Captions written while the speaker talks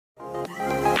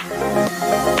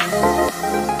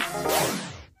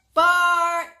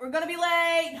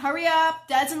hurry up.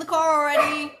 Dad's in the car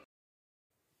already.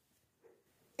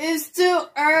 It's too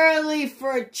early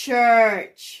for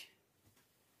church.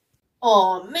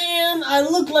 Aw, man, I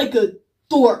look like a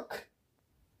dork.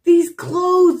 These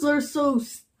clothes are so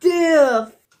stiff. I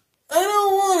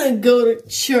don't want to go to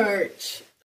church.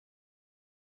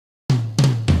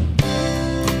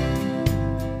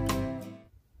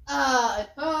 At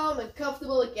home and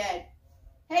comfortable again.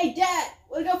 Hey, Dad,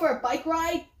 wanna go for a bike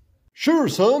ride? Sure,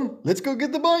 son. Let's go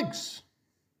get the bikes.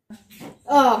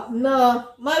 Oh, no.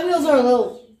 My wheels are a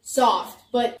little soft,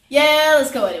 but yeah,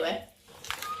 let's go anyway.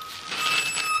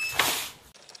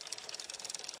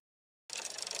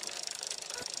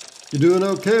 You doing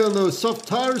okay on those soft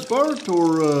tires, Bart,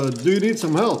 or do you need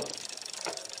some help?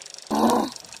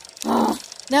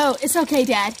 No, it's okay,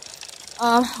 Dad.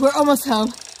 We're almost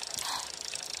home.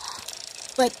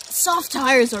 But soft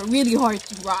tires are really hard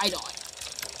to ride on.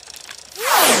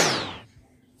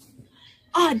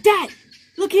 Dad!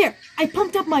 Look here! I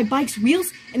pumped up my bike's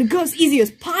wheels and it goes easy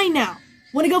as pie now.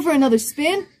 Wanna go for another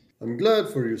spin? I'm glad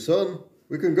for you, son.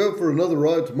 We can go for another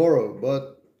ride tomorrow,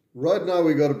 but right now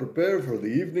we gotta prepare for the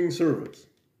evening service.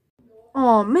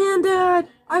 Oh man, Dad,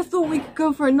 I thought we could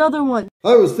go for another one.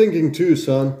 I was thinking too,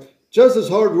 son. Just as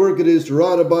hard work it is to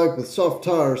ride a bike with soft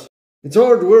tires, it's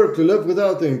hard work to live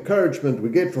without the encouragement we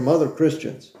get from other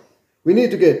Christians. We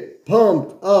need to get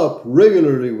pumped up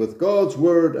regularly with God's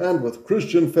Word and with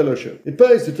Christian fellowship. It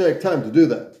pays to take time to do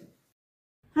that.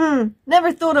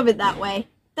 Never thought of it that way.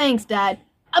 Thanks, Dad.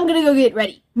 I'm gonna go get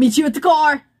ready. Meet you at the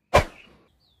car.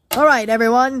 Alright,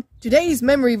 everyone. Today's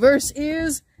memory verse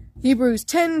is Hebrews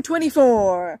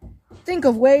 10:24. Think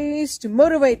of ways to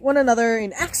motivate one another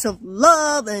in acts of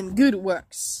love and good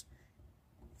works.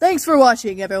 Thanks for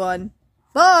watching, everyone.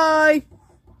 Bye!